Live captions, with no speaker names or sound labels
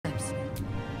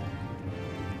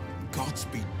Gods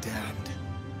be damned.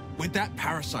 With that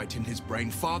parasite in his brain,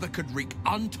 Father could wreak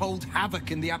untold havoc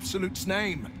in the Absolute's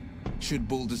name. Should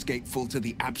Baldur's Gate fall to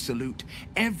the Absolute,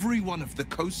 every one of the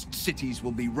coast cities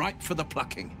will be ripe for the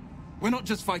plucking. We're not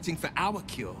just fighting for our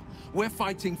cure, we're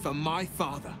fighting for my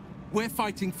father. We're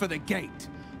fighting for the Gate.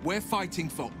 We're fighting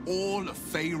for all of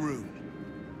Faerun.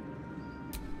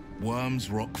 Worm's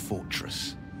Rock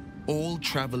Fortress. All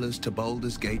travelers to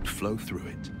Baldur's Gate flow through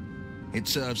it. It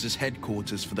serves as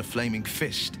headquarters for the Flaming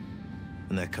Fist,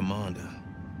 and their commander,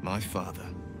 my father.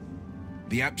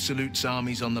 The Absolute's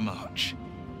army's on the march.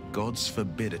 Gods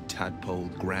forbid a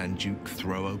tadpoled Grand Duke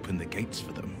throw open the gates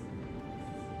for them.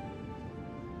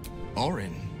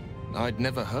 Orin, I'd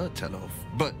never heard tell of,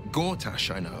 but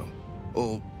Gortash I know.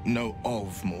 Or know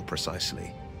of, more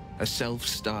precisely. A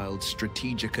self-styled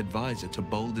strategic advisor to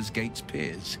Baldur's Gate's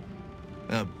peers.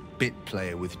 A bit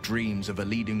player with dreams of a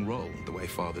leading role, the way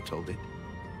Father told it.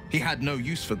 He had no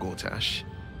use for Gortash,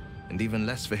 and even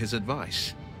less for his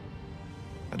advice.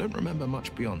 I don't remember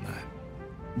much beyond that.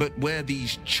 But where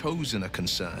these Chosen are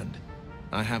concerned,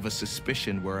 I have a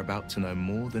suspicion we're about to know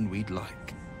more than we'd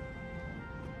like.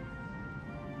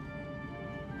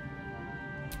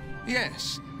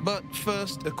 Yes, but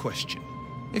first a question.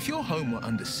 If your home were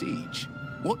under siege,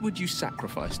 what would you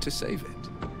sacrifice to save it?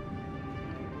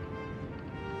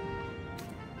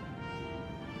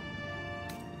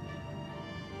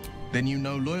 Then you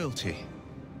know loyalty,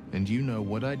 and you know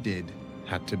what I did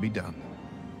had to be done.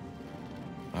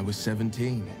 I was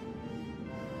 17.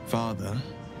 Father,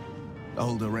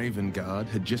 older Ravengard,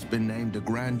 had just been named a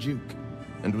Grand Duke,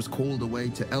 and was called away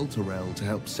to Elturel to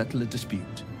help settle a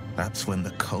dispute. That's when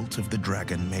the Cult of the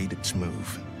Dragon made its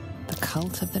move. The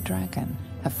Cult of the Dragon,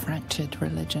 a fractured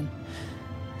religion.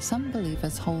 Some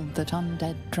believers hold that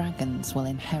undead dragons will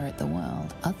inherit the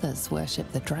world. Others worship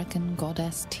the dragon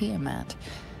goddess Tiamat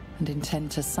and intend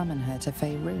to summon her to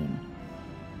Faerun.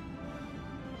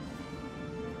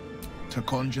 To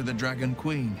conjure the Dragon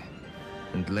Queen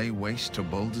and lay waste to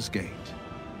Baldur's Gate.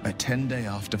 A 10-day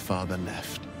after Father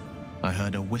left, I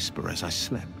heard a whisper as I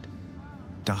slept.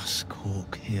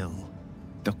 Duskhawk Hill.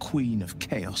 The Queen of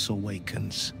Chaos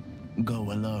awakens.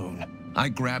 Go alone. I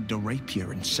grabbed a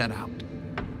rapier and set out.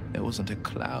 There wasn't a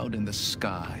cloud in the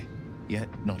sky, yet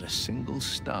not a single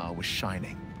star was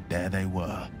shining. There they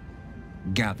were,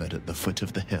 gathered at the foot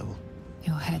of the hill.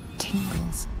 Your head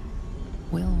tingles.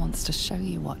 Will wants to show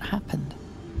you what happened.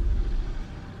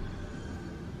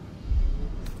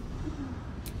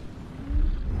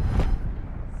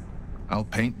 I'll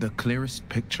paint the clearest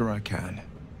picture I can.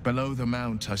 Below the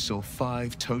mount, I saw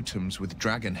 5 totems with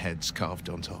dragon heads carved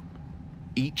on top.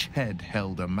 Each head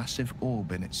held a massive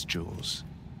orb in its jaws.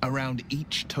 Around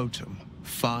each totem,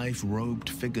 5 robed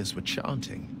figures were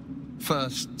chanting.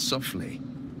 First softly,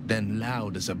 then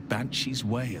loud as a banshee's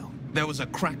wail. There was a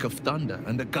crack of thunder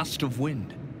and a gust of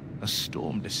wind. A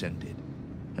storm descended,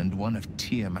 and one of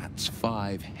Tiamat's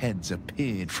 5 heads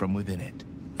appeared from within it.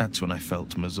 That's when I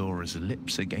felt Mazora's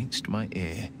lips against my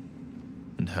ear,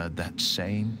 and heard that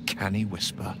same canny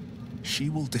whisper. She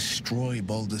will destroy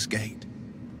Baldur's Gate.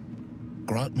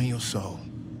 Grant me your soul,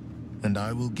 and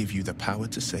I will give you the power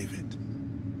to save it.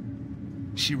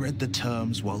 She read the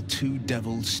terms while 2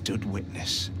 devils stood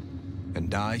witness,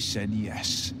 and I said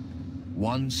yes.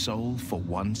 1 soul for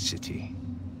 1 city.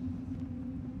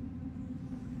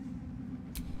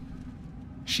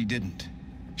 She didn't.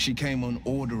 She came on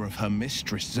order of her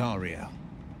mistress, Zariel.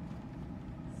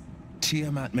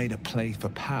 Tiamat made a play for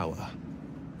power.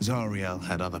 Zariel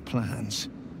had other plans.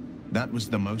 That was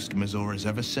the most Mazora's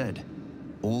ever said.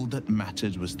 All that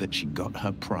mattered was that she got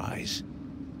her prize.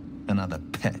 Another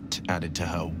pet added to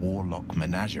her warlock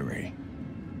menagerie.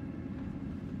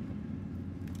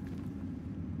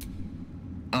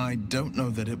 I don't know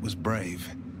that it was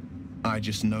brave. I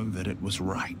just know that it was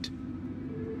right.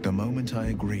 The moment I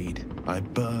agreed, I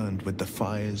burned with the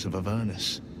fires of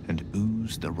Avernus and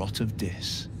oozed the rot of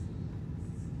Dis.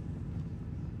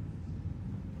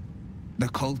 The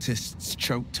cultists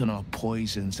choked on our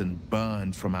poisons and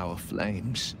burned from our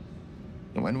flames.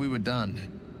 And when we were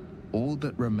done, all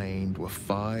that remained were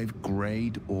 5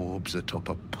 grayed orbs atop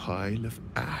a pile of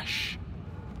ash.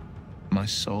 My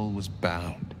soul was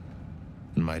bound,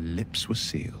 and my lips were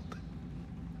sealed.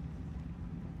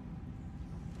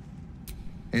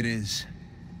 It is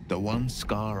the one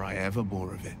scar I ever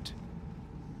bore of it.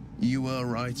 You were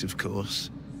right, of course.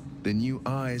 The new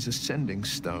eye is a sending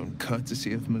stone,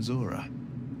 courtesy of Mazora.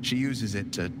 She uses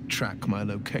it to track my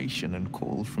location and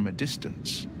call from a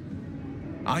distance.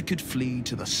 I could flee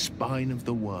to the spine of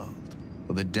the world,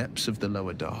 or the depths of the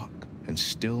lower dark, and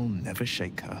still never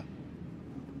shake her.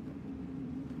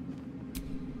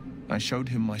 I showed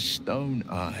him my stone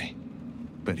eye,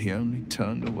 but he only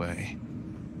turned away.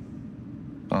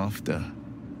 After,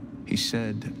 he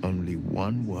said only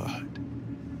one word.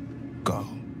 Go.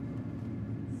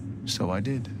 So I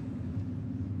did.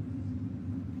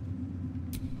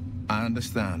 I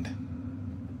understand.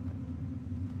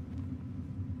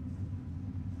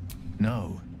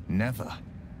 No, never.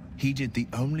 He did the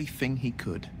only thing he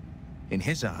could. In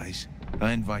his eyes,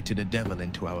 I invited a devil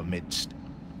into our midst.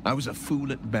 I was a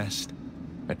fool at best,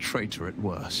 a traitor at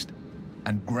worst,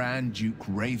 and Grand Duke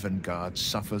Ravengard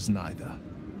suffers neither.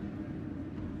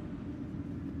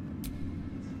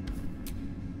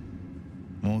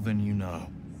 More than you know.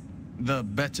 The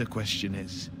better question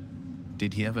is,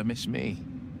 did he ever miss me?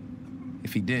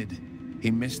 If he did,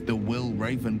 he missed the Will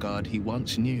Ravengard he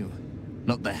once knew,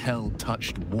 not the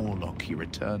hell-touched warlock he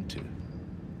returned to.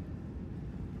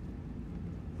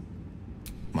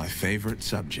 My favorite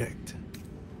subject.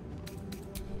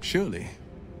 Surely.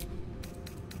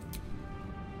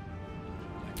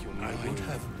 I would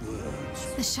have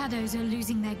words. The shadows are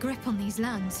losing their grip on these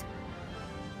lands.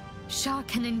 Shah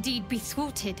can indeed be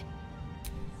thwarted.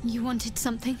 You wanted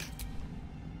something?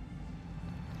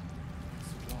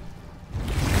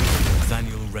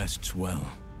 Daniel rests well.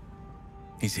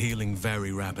 He's healing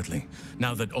very rapidly,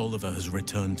 now that Oliver has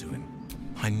returned to him.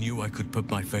 I knew I could put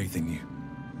my faith in you.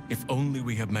 If only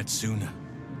we had met sooner.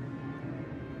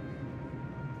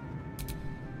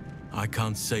 I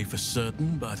can't say for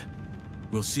certain, but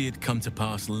we'll see it come to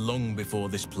pass long before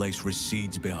this place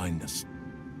recedes behind us.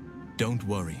 Don't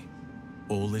worry.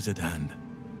 All is at hand.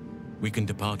 We can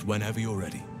depart whenever you're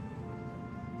ready.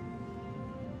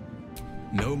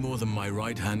 No more than my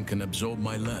right hand can absorb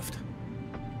my left.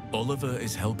 Oliver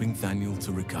is helping Daniel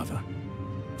to recover.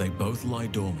 They both lie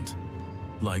dormant,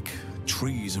 like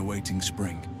trees awaiting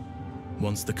spring.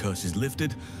 Once the curse is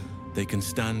lifted, they can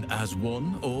stand as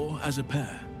one or as a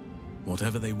pair.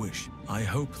 Whatever they wish. I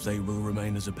hope they will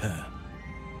remain as a pair.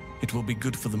 It will be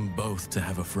good for them both to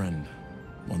have a friend,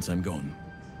 once I'm gone.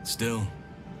 Still,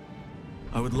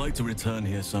 I would like to return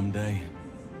here someday.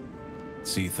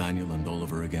 See Daniel and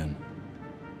Oliver again.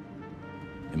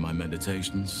 In my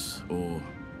meditations, or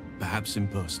perhaps in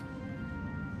person,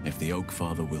 if the Oak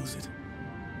Father wills it.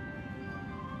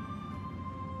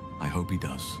 I hope he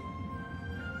does.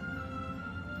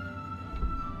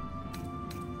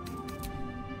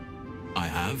 I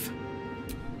have.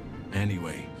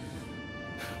 Anyway,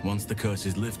 once the curse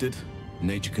is lifted,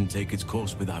 nature can take its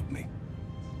course without me.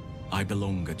 I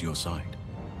belong at your side.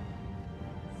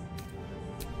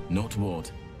 Not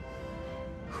what,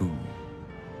 who,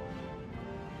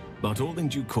 but all in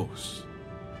due course.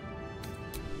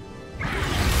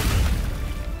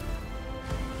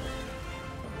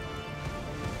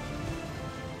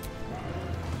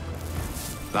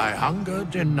 Thy hunger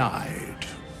denied.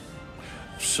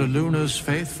 Seluna's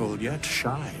faithful yet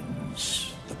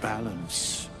shines. The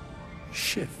balance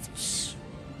shifts.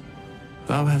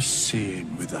 Thou hast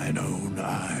seen with thine own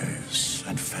eyes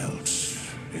and felt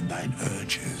in thine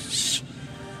urges.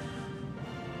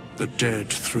 The dead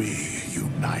three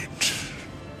unite.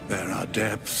 There are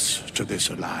depths to this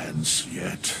alliance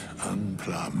yet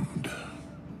unplumbed.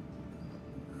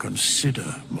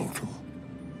 Consider, mortal.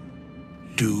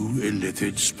 Do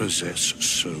illithids possess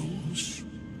souls?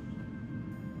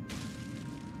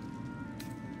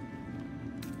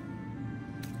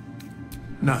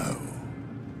 No.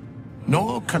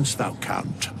 Nor canst thou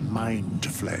count mind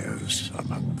flayers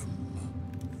among them.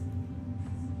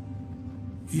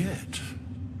 Yet,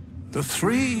 the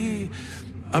three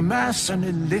amass an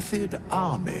illithid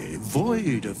army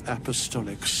void of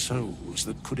apostolic souls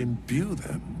that could imbue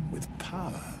them with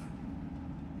power.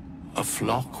 A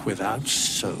flock without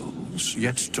souls,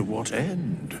 yet to what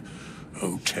end,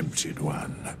 O tempted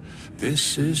one?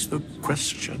 This is the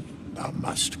question thou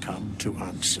must come to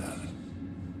answer.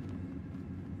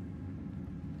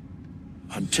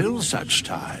 Until such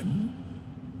time,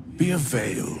 be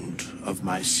availed of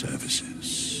my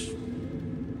services.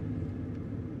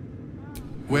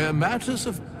 Where matters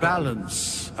of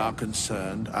balance are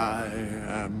concerned, I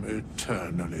am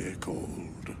eternally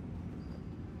cold.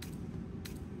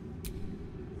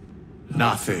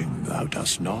 Nothing thou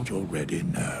dost not already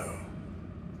know.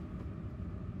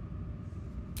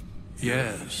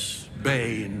 Yes,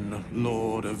 Bane,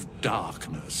 Lord of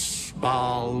Darkness,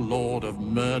 Baal, Lord of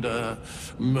Murder,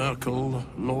 Merkel,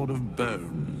 Lord of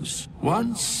Bones.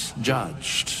 Once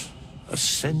judged,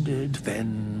 ascended,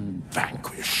 then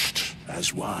vanquished,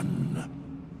 as one,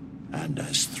 and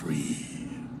as three.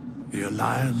 The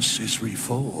alliance is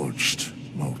reforged,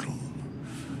 mortal.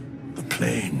 The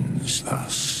plains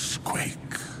thus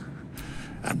quake,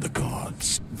 and the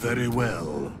gods. Very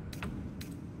well.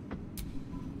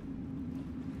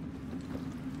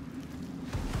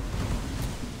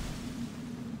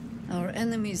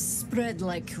 enemies spread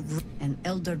like an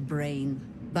elder brain,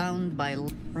 bound by...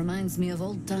 Reminds me of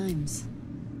old times.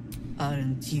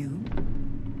 Aren't you?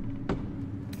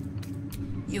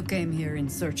 You came here in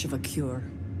search of a cure,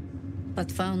 but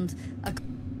found a...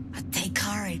 Take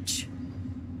courage.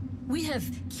 We have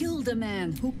killed a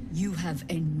man who... You have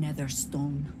a nether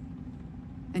stone.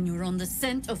 And you're on the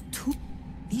scent of two...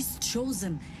 These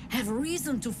chosen have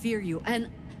reason to fear you, and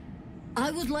I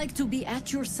would like to be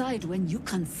at your side when you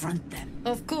confront them.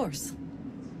 Of course.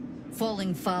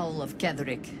 Falling foul of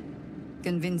Ketheric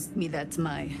convinced me that's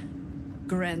my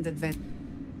grand adventure.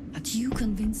 But you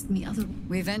convinced me other...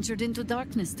 We ventured into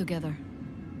darkness together.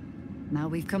 Now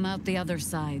we've come out the other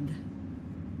side.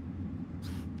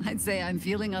 I'd say I'm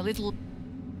feeling a little...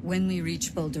 When we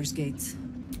reach Baldur's Gate,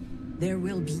 there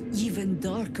will be even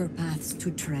darker paths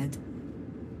to tread.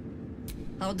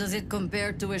 How does it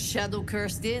compare to a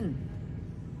shadow-cursed inn?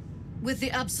 With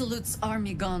the Absolute's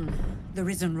army gone, the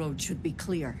Risen Road should be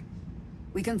clear.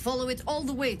 We can follow it all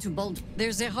the way to Baldur.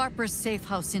 There's a Harper's safe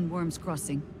house in Worm's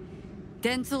Crossing.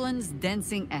 Denthelin's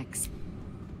Dancing Axe.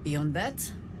 Beyond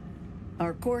that,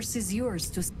 our course is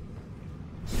yours to...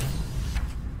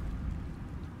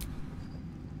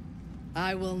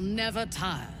 I will never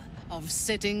tire of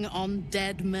sitting on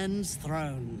dead men's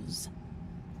thrones.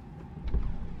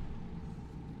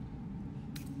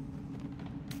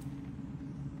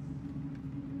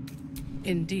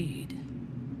 Indeed.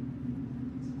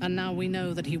 And now we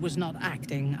know that he was not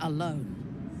acting alone.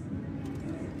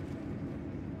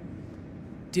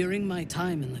 During my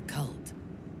time in the cult,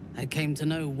 I came to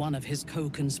know one of his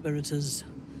co-conspirators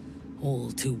all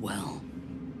too well.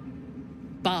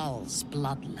 Baal's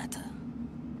bloodletter.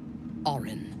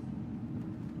 Orin.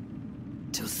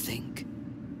 To think,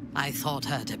 I thought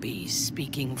her to be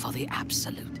speaking for the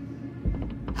Absolute.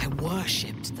 I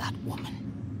worshipped that woman.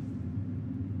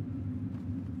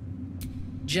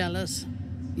 Jealous?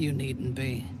 You needn't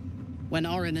be. When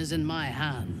Orin is in my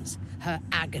hands, her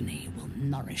agony will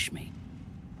nourish me.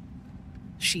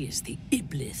 She is the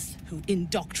Iblis who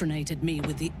indoctrinated me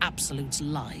with the Absolute's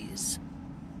lies.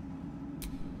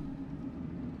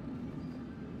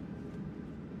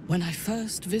 When I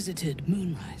first visited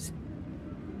Moonrise,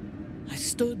 I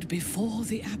stood before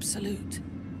the Absolute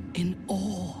in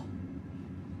awe.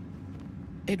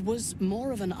 It was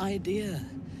more of an idea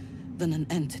than an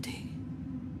entity.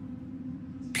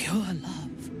 Pure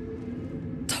love.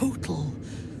 Total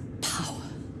power.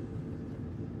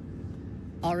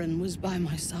 Orin was by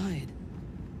my side.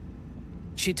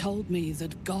 She told me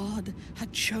that God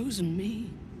had chosen me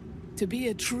to be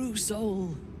a true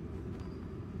soul.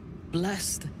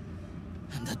 Blessed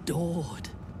and adored.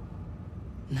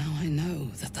 Now I know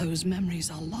that those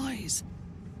memories are lies.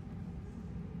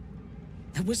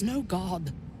 There was no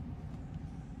God.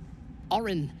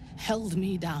 Orin held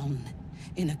me down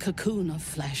in a cocoon of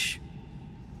flesh,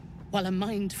 while a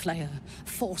mind flayer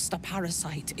forced a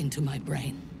parasite into my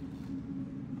brain.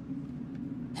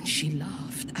 And she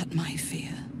laughed at my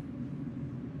fear.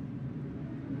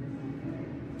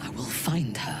 I will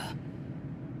find her.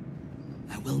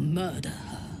 I will murder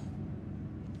her.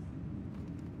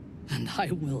 And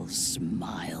I will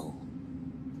smile.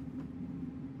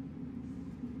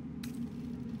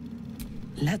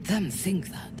 Let them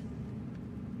think that.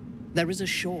 There is a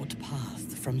short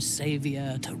path from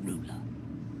savior to ruler.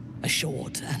 A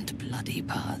short and bloody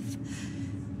path.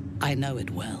 I know it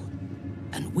well,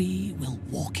 and we will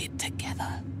walk it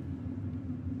together.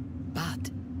 But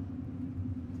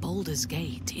Baldur's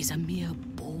Gate is a mere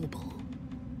bauble.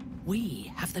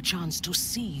 We have the chance to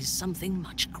seize something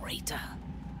much greater.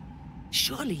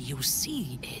 Surely you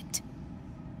see it.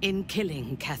 In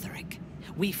killing Ketheric,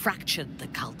 we fractured the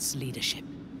cult's leadership.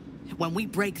 When we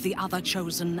break the other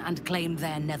Chosen and claim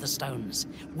their Netherstones,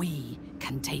 we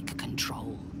can take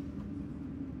control.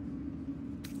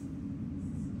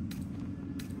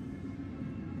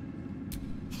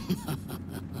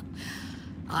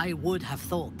 I would have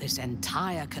thought this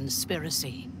entire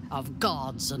conspiracy of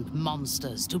gods and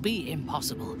monsters to be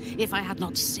impossible if I had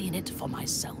not seen it for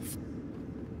myself.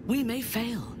 We may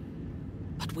fail,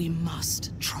 but we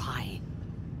must try.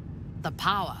 The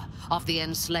power of the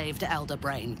enslaved Elder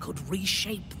Brain could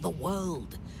reshape the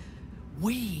world.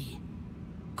 We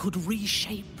could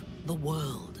reshape the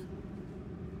world.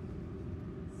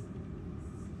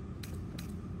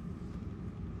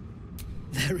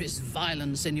 There is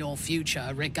violence in your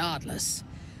future regardless.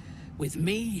 With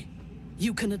me,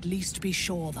 you can at least be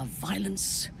sure the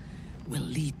violence will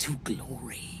lead to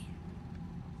glory.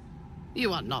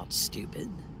 You are not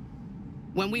stupid.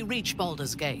 When we reach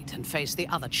Baldur's Gate and face the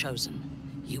other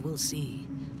Chosen, you will see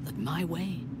that my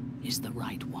way is the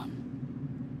right one.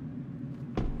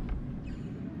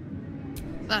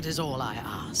 That is all I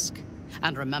ask.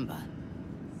 And remember,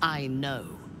 I know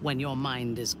when your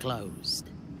mind is closed.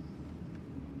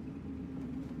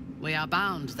 We are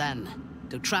bound, then,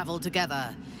 to travel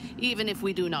together, even if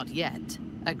we do not yet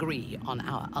agree on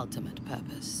our ultimate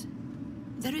purpose.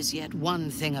 There is yet one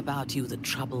thing about you that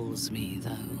troubles me,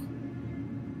 though.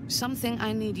 Something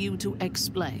I need you to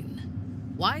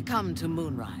explain. Why come to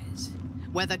Moonrise,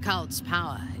 where the cult's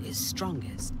power is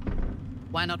strongest?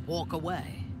 Why not walk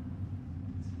away?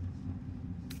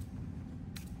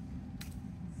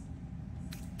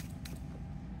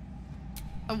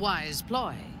 A wise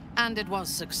ploy, and it was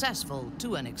successful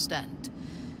to an extent.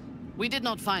 We did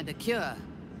not find a cure,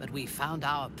 but we found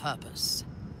our purpose.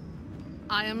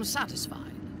 I am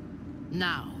satisfied.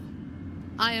 Now,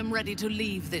 I am ready to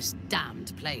leave this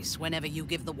damned place whenever you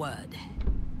give the word.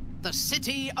 The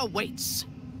city awaits.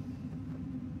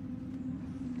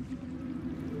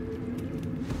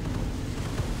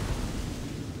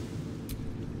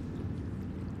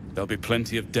 There'll be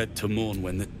plenty of dead to mourn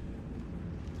when the...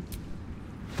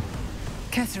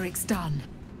 Ketheric's done.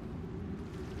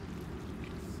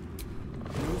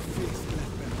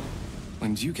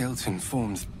 When Duke Elton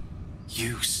formed,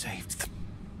 you saved them.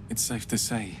 It's safe to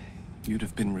say, you'd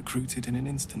have been recruited in an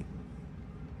instant.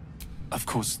 Of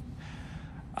course,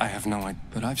 I have no idea,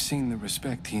 but I've seen the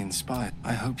respect he inspired.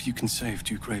 I hope you can save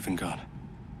Duke Ravengard.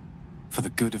 For the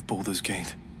good of Baldur's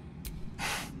Gate.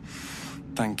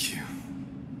 Thank you.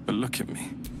 But look at me.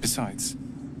 Besides,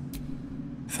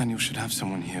 Nathaniel should have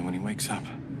someone here when he wakes up.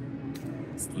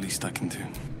 It's the least I can do.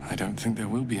 I don't think there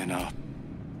will be an hour.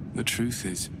 The truth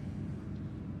is,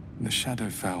 the shadow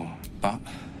fell, but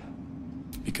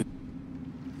because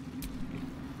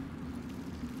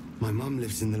my mum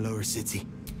lives in the lower city.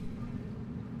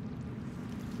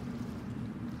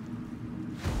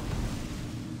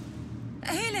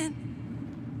 Aelin!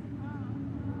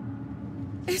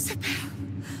 Isabel!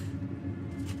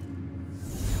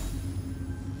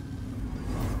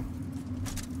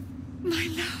 My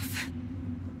love.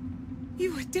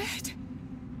 You were dead.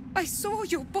 I saw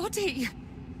your body.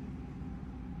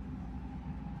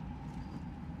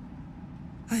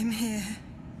 I'm here.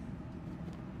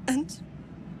 And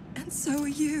so are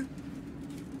you.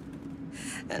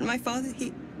 And my father,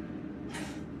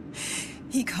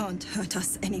 he can't hurt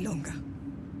us any longer.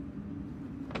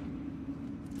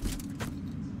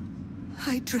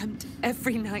 I dreamt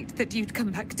every night that you'd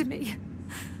come back to me.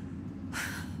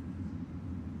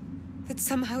 That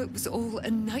somehow it was all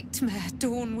a nightmare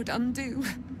Dawn would undo.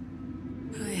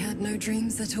 I had no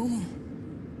dreams at all.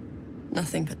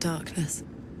 Nothing but darkness.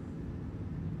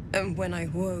 And when I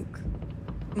woke,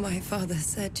 my father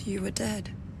said you were dead.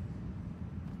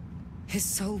 His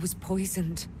soul was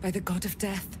poisoned by the god of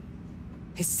death.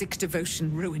 His sick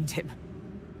devotion ruined him.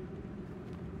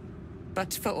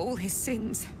 But for all his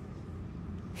sins,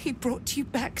 he brought you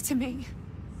back to me.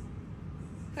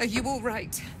 Are you all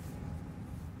right?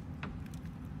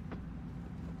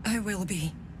 I will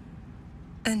be.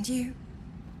 And you?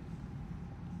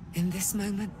 In this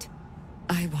moment,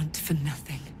 I want for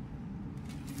nothing.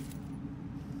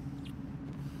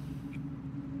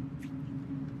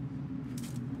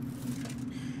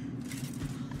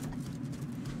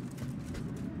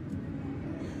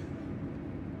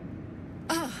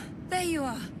 Ah, there you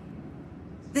are.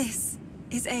 This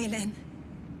is Aelin.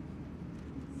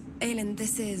 Aelin,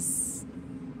 this is...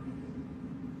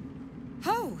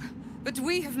 Oh, but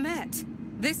we have met.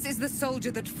 This is the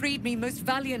soldier that freed me most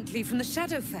valiantly from the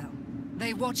Shadowfell.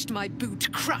 They watched my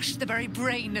boot crush the very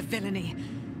brain of villainy,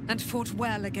 and fought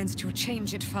well against your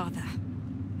changed father.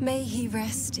 May he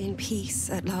rest in peace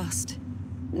at last,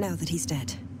 now that he's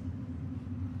dead.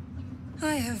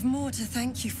 I have more to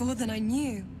thank you for than I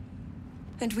knew.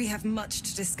 And we have much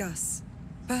to discuss.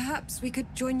 Perhaps we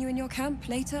could join you in your camp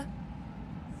later?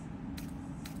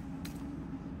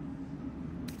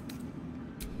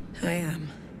 I am.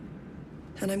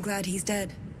 And I'm glad he's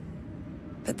dead.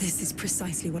 But this is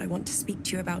precisely what I want to speak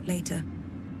to you about later.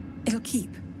 It'll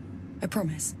keep. I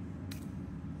promise.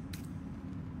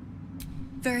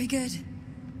 Very good.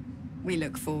 We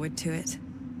look forward to it.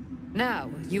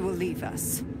 Now, you will leave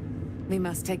us. We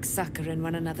must take succor in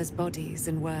one another's bodies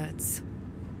and words.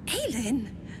 Aelin!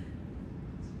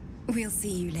 We'll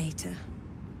see you later.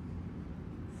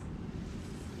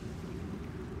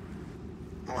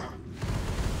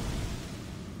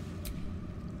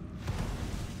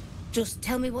 Just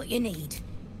tell me what you need.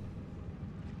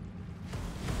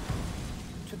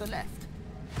 To the left.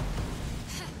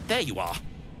 There you are.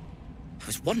 I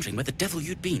was wondering where the devil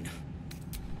you'd been.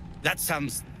 That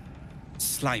sounds...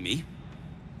 slimy.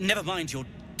 Never mind your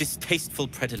distasteful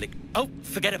predilection. Oh,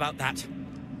 forget about that.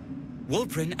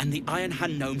 Wulbren and the Iron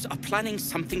Hand gnomes are planning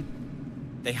something.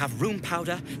 They have rune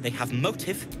powder, they have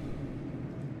motive.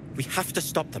 We have to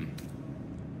stop them.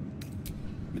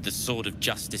 With the sword of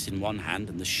justice in one hand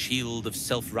and the shield of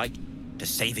self-right to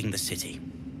saving the city.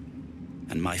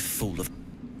 And my fool of...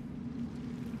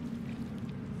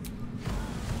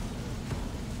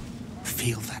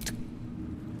 Feel that.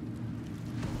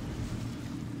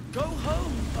 Go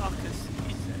home, Marcus,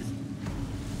 he says.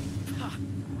 Ha.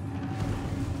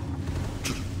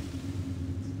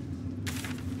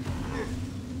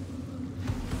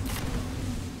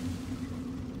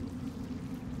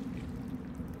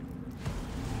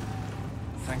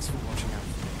 Thanks for watching out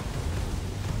for me.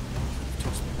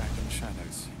 Toss me back in the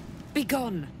shadows. Be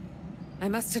gone! I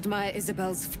must admire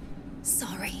Isabel's...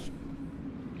 Sorry.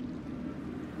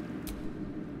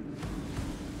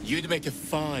 You'd make a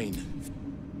fine.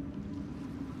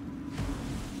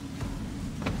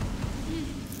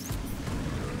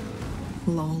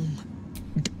 Long.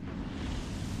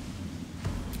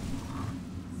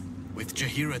 With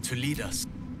Jaheira to lead us.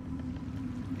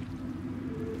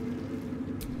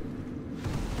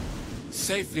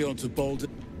 Safely onto Boulder.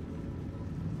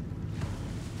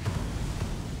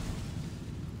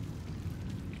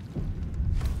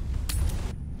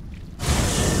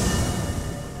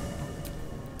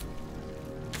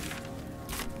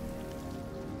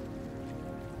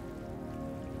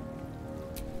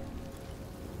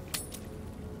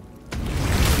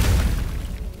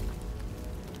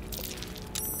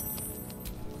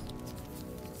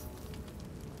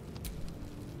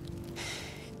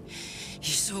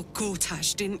 You saw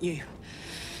Gortash, didn't you?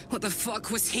 What the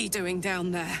fuck was he doing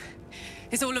down there?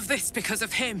 Is all of this because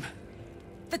of him?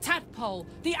 The tadpole!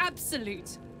 The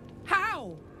Absolute!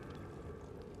 How?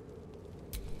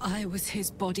 I was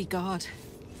his bodyguard.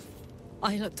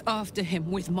 I looked after him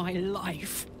with my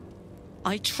life.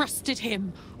 I trusted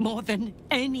him more than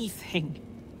anything.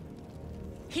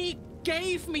 He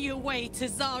gave me away to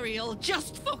Zariel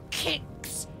just for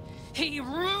kicks. He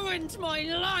ruined my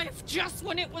life just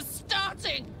when it was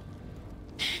starting.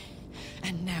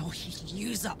 And now he'll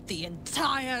use up the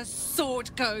entire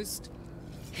Sword Coast.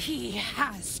 He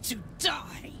has to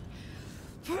die.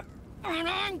 And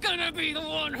I'm gonna be the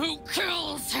one who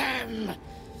kills him!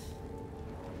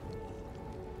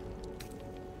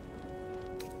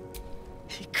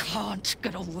 He can't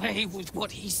get away with what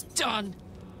he's done.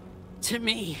 To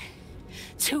me.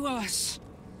 To us.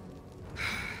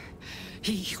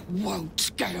 He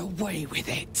won't get away with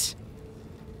it.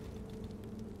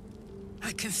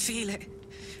 I can feel it.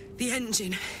 The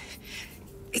engine.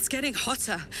 It's getting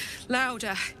hotter,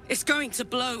 louder. It's going to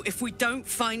blow if we don't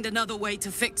find another way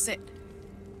to fix it.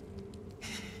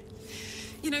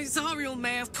 You know, Zariel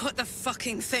may have put the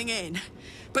fucking thing in,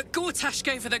 but Gortash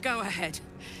gave her the go-ahead.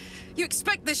 You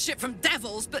expect this shit from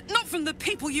devils, but not from the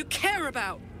people you care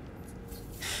about.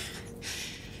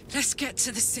 Let's get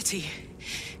to the city.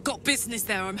 Got business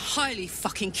there I'm highly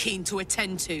fucking keen to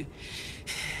attend to.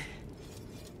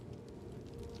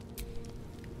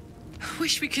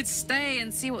 Wish we could stay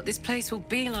and see what this place will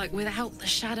be like without the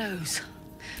shadows.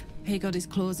 He got his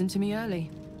claws into me early.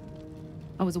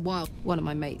 I was a wild. One of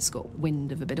my mates got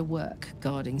wind of a bit of work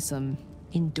guarding some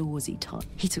indoorsy time.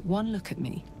 He took one look at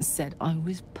me and said I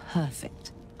was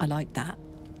perfect. I like that.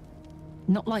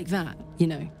 Not like that, you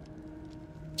know.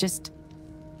 Just...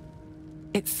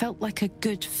 it felt like a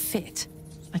good fit.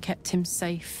 I kept him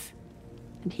safe,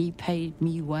 and he paid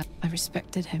me well. I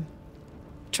respected him,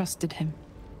 trusted him.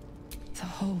 The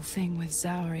whole thing with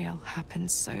Zariel happened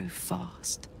so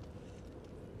fast.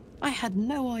 I had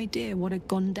no idea what had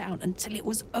gone down until it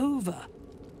was over.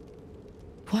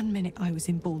 One minute I was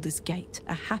in Baldur's Gate,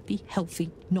 a happy, healthy,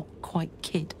 not quite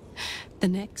kid. The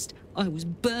next, I was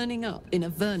burning up in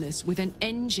Avernus with an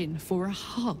engine for a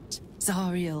heart.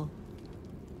 Zariel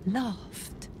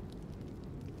laughed.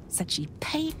 Said she'd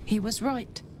pay. He was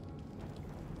right.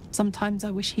 Sometimes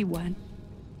I wish he weren't.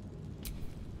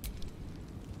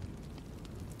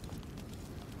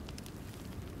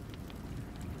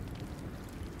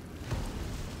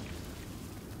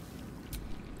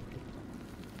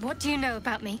 What do you know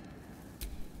about me?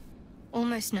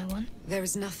 Almost no one. There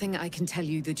is nothing I can tell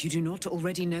you that you do not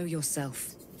already know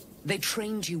yourself. They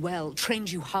trained you well,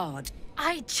 trained you hard.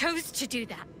 I chose to do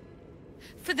that.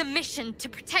 For the mission to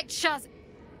protect Shaz...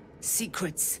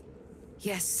 Secrets.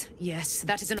 Yes, yes,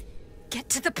 that is an... Get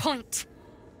to the point.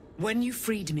 When you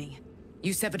freed me,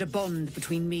 you severed a bond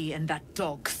between me and that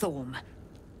dog, Thorm.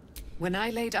 When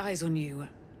I laid eyes on you,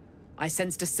 I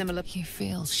sensed a similar... You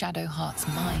feel Shadowheart's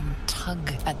mind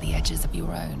tug at the edges of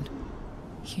your own.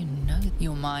 You know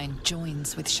your mind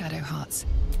joins with Shadowheart's.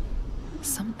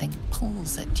 Something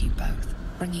pulls at you both,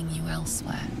 bringing you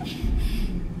elsewhere?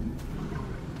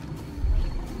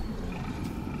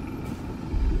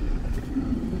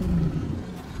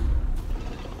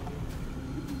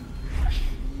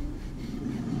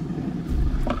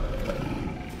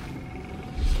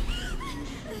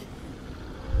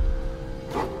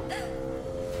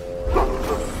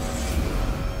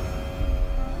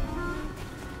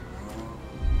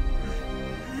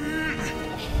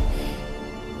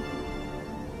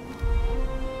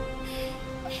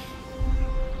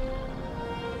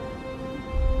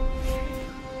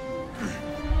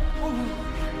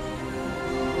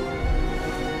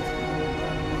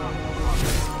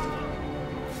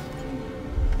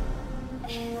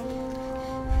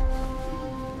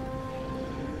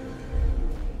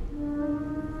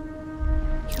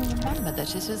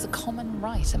 That it is a common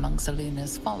rite among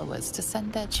Seluna's followers to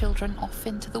send their children off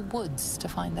into the woods to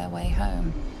find their way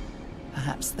home.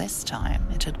 Perhaps this time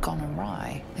it had gone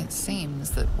awry. It seems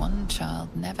that one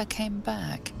child never came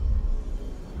back.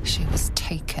 She was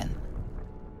taken.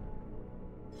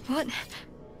 What?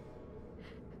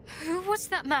 Who was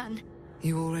that man?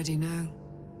 You already know.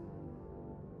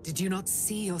 Did you not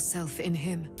see yourself in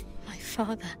him? My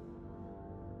father.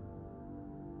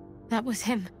 That was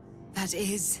him. That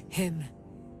is him.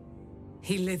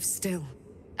 He lives still.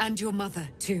 And your mother,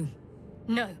 too.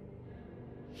 No.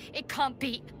 It can't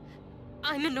be.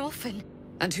 I'm an orphan.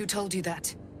 And who told you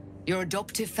that? Your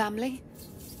adoptive family?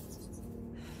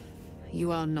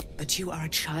 You are not, but you are a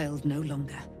child no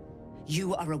longer.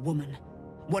 You are a woman.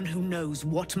 One who knows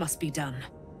what must be done.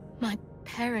 My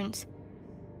parents.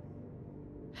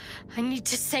 I need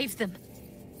to save them.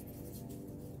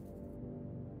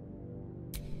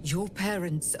 Your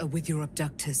parents are with your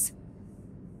abductors.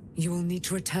 You will need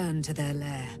to return to their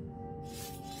lair.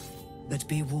 But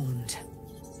be warned.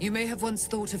 You may have once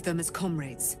thought of them as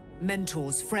comrades,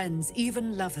 mentors, friends,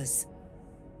 even lovers.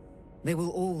 They will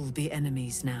all be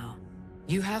enemies now.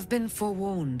 You have been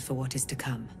forewarned for what is to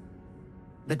come,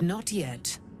 but not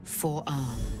yet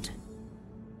forearmed.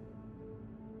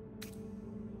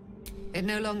 It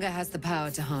no longer has the power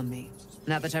to harm me,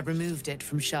 now that I've removed it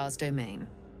from Shah's domain.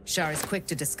 Shah is quick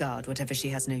to discard whatever she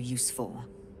has no use for.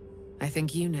 I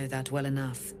think you know that well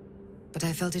enough. But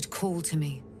I felt it call to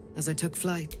me as I took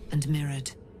flight and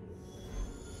mirrored.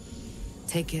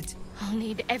 Take it. I'll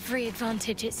need every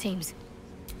advantage, it seems.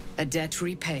 A debt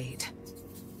repaid.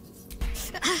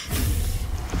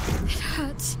 It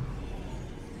hurts.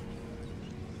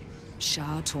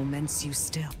 Shah torments you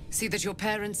still. See that your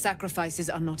parents' sacrifices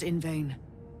are not in vain.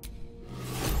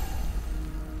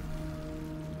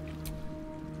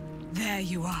 There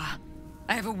you are.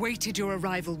 I have awaited your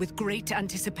arrival with great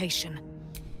anticipation.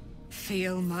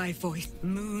 Feel my voice,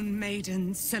 Moon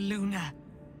Maiden Selûne.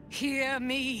 Hear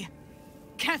me.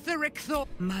 Ketheric Thor,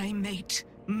 my mate.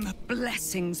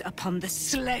 Blessings upon the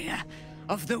slayer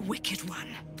of the Wicked One.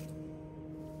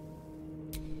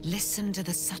 Listen to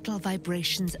the subtle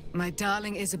vibrations. My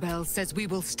darling Isabel says we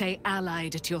will stay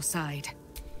allied at your side.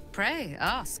 Pray,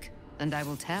 ask, and I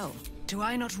will tell. Do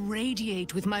I not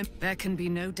radiate with my... There can be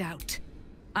no doubt.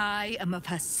 I am of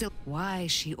her silk. Why,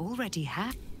 she already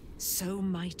had. So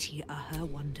mighty are her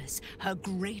wonders, her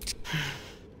great...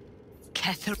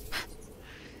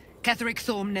 Ketheric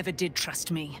Thorm never did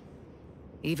trust me.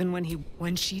 Even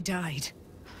when she died.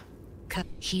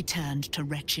 He turned to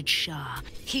wretched Shah.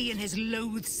 He and his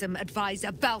loathsome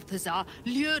advisor Balthazar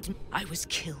lured me. I was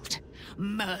killed,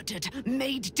 murdered,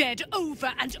 made dead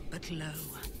over and... But lo,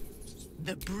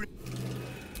 the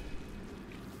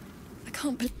I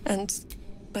can't believe... And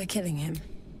by killing him,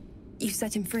 you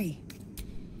set him free.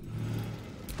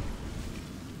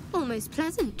 Almost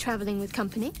pleasant traveling with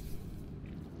company.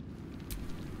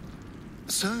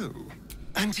 So,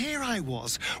 and here I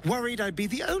was, worried I'd be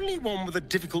the only one with a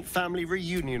difficult family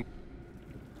reunion.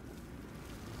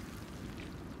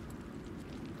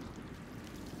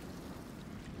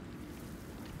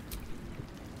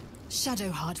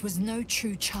 Shadowheart was no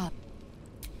true child.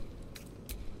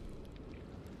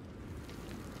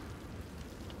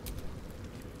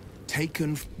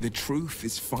 Taken, the truth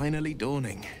is finally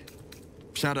dawning.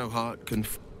 Shadowheart can...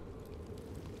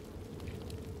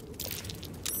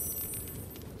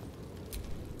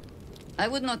 I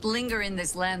would not linger in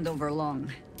this land over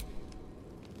long.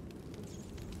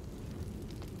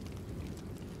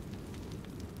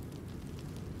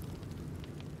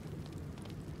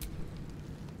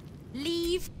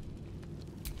 Leave.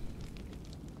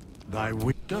 Thy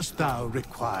wit dost thou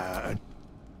require?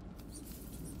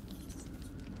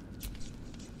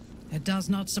 It does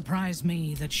not surprise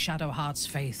me that Shadowheart's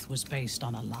faith was based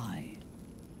on a lie.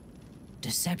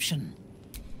 Deception.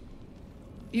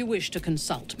 You wish to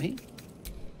consult me?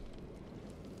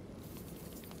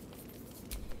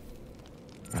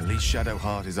 At least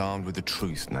Shadowheart is armed with the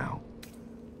truth now.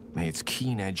 May its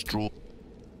keen edge draw...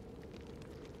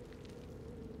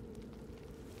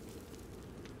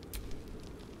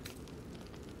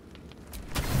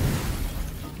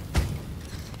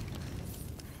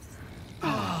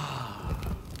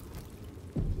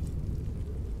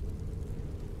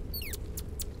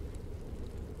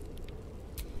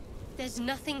 There's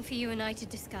nothing for you and I to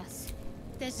discuss.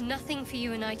 There's nothing for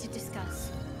you and I to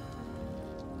discuss.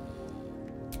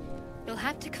 You'll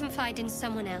have to confide in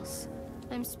someone else.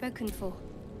 I'm spoken for.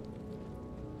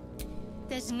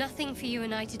 There's nothing for you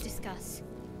and I to discuss.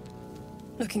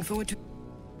 Looking forward to...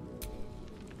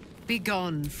 Be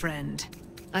gone, friend.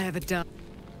 I have a Look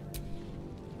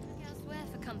elsewhere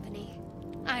for company.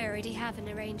 I already have an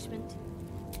arrangement.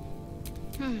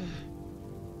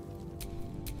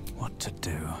 What to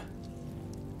do?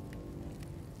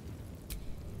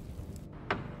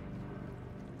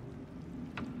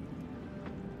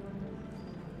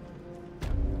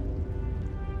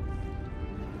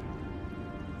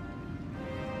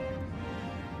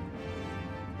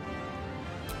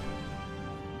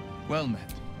 Well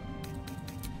met.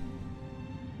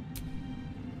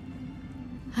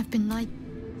 I've been lied.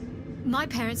 My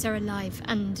parents are alive,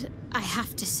 and I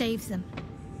have to save them.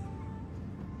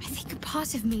 I think a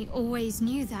part of me always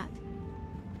knew that.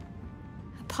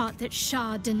 A part that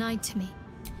Shah denied to me.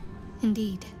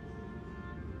 Indeed.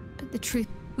 But the truth...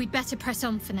 We'd better press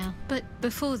on for now. But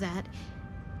before that,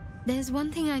 there's one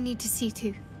thing I need to see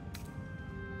to.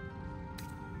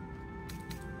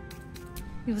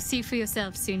 You'll see for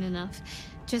yourself soon enough.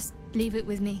 Just leave it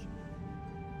with me.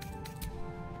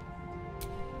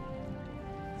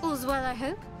 All's well, I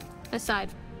hope? Aside